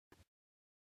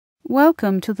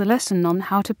Welcome to the lesson on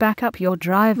how to back up your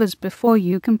drivers before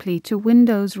you complete a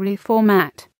Windows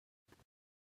reformat.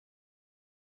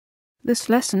 This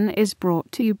lesson is brought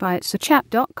to you by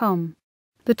itsachat.com.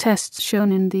 The tests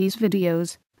shown in these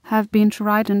videos have been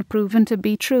tried and proven to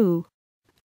be true.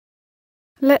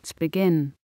 Let's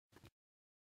begin.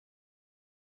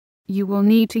 You will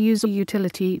need to use a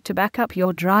utility to back up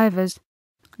your drivers.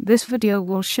 This video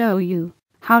will show you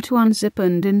how to unzip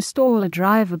and install a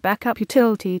driver backup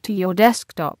utility to your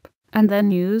desktop, and then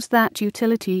use that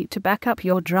utility to back up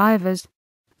your drivers.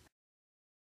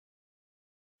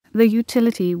 The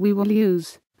utility we will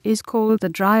use is called the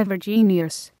Driver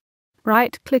Genius.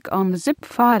 Right-click on the zip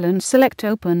file and select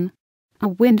Open. A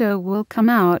window will come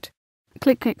out.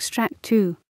 Click Extract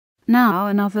to. Now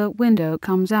another window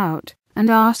comes out and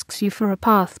asks you for a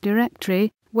path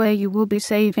directory where you will be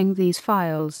saving these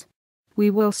files. We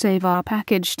will save our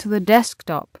package to the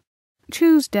desktop.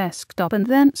 Choose Desktop and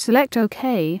then select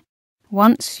OK.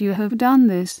 Once you have done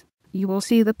this, you will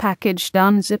see the package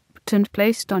unzipped and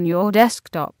placed on your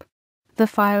desktop. The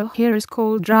file here is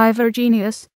called Driver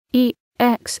Genius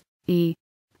 .exe.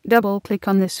 Double-click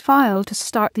on this file to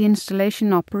start the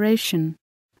installation operation.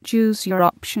 Choose your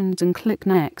options and click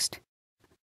Next.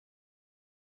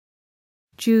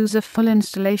 Choose a full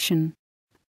installation.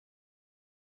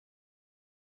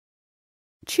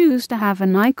 Choose to have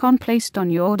an icon placed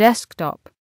on your desktop.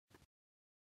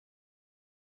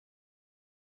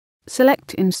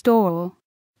 Select Install.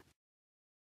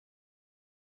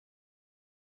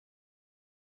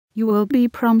 You will be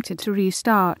prompted to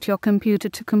restart your computer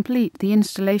to complete the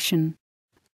installation.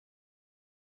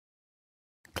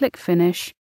 Click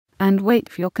Finish and wait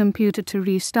for your computer to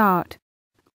restart.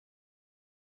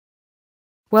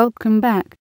 Welcome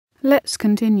back. Let's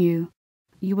continue.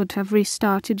 You would have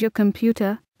restarted your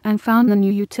computer and found the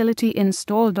new utility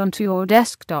installed onto your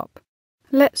desktop.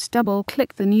 Let's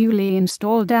double-click the newly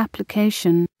installed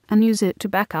application and use it to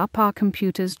back up our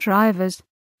computer's drivers.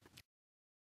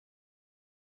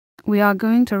 We are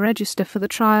going to register for the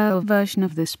trial version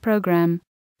of this program.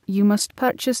 You must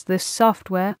purchase this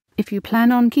software if you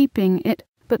plan on keeping it,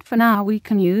 but for now we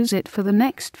can use it for the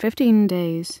next 15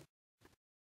 days.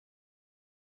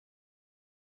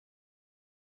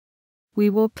 We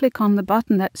will click on the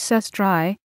button that says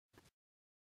Try.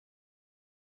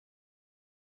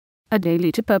 A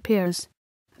daily tip appears.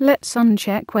 Let's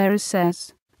uncheck where it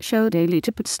says Show Daily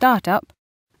Tip at Startup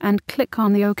and click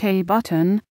on the OK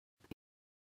button.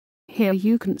 Here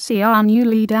you can see our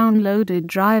newly downloaded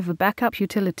driver backup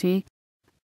utility.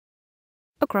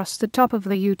 Across the top of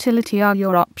the utility are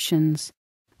your options.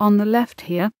 On the left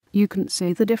here, you can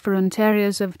see the different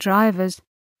areas of drivers.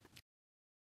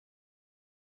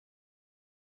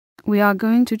 We are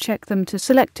going to check them to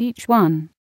select each one.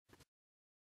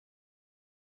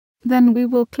 Then we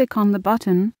will click on the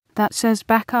button that says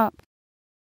Backup.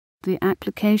 The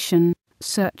application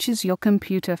searches your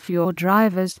computer for your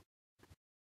drivers.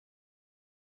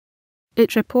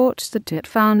 It reports that it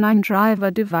found 9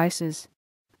 driver devices.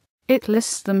 It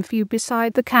lists them for you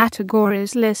beside the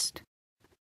categories list.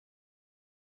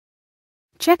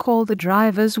 Check all the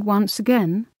drivers once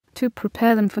again to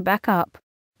prepare them for backup.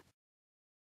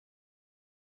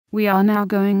 We are now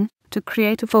going to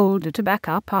create a folder to back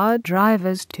up our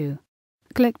drivers to.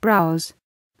 Click Browse.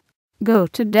 Go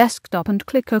to Desktop and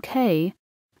click OK.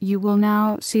 You will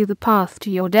now see the path to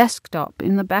your desktop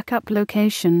in the backup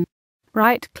location.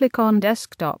 Right-click on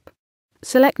Desktop.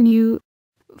 Select New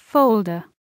Folder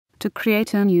to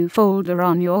create a new folder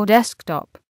on your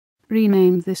desktop.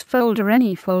 Rename this folder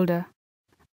any folder.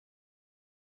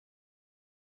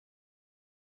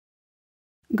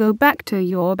 Go back to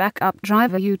your backup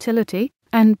driver utility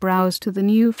and browse to the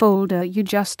new folder you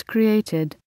just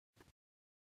created.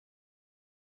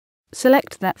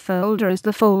 Select that folder as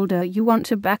the folder you want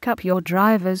to back up your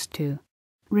drivers to.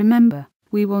 Remember,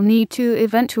 we will need to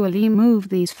eventually move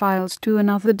these files to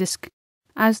another disk,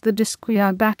 as the disk we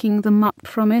are backing them up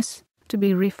from is to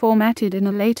be reformatted in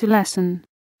a later lesson.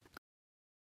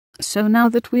 So now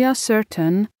that we are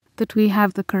certain that we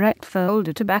have the correct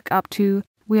folder to back up to,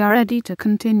 we are ready to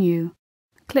continue.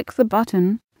 Click the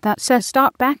button that says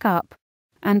Start Backup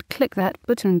and click that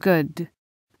button Good.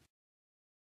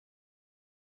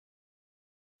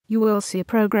 You will see a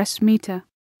progress meter.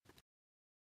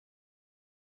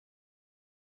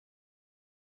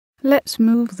 Let's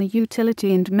move the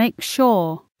utility and make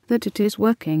sure that it is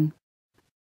working.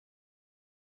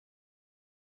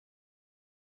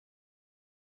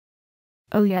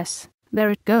 Oh yes, there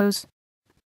it goes.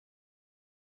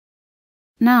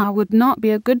 Now would not be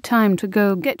a good time to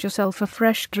go get yourself a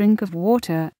fresh drink of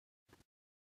water.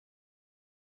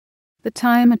 The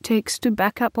time it takes to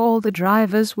back up all the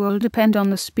drivers will depend on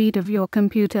the speed of your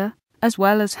computer, as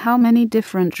well as how many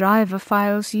different driver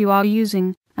files you are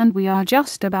using, and we are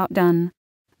just about done.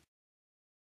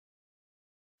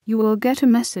 You will get a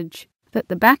message that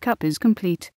the backup is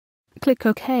complete. Click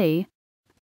OK.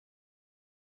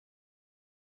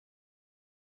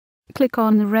 Click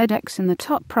on the red X in the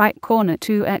top right corner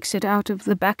to exit out of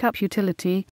the backup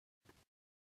utility.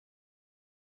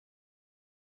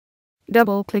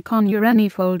 Double-click on your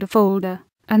AnyFolder folder,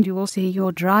 and you will see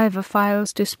your driver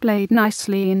files displayed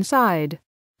nicely inside.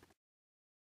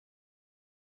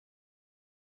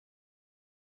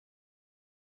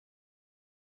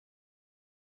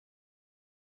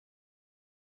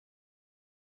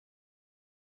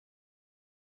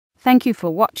 Thank you for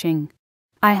watching.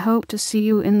 I hope to see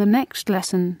you in the next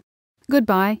lesson.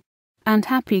 Goodbye, and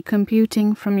happy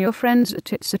computing from your friends at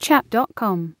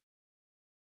itsachat.com.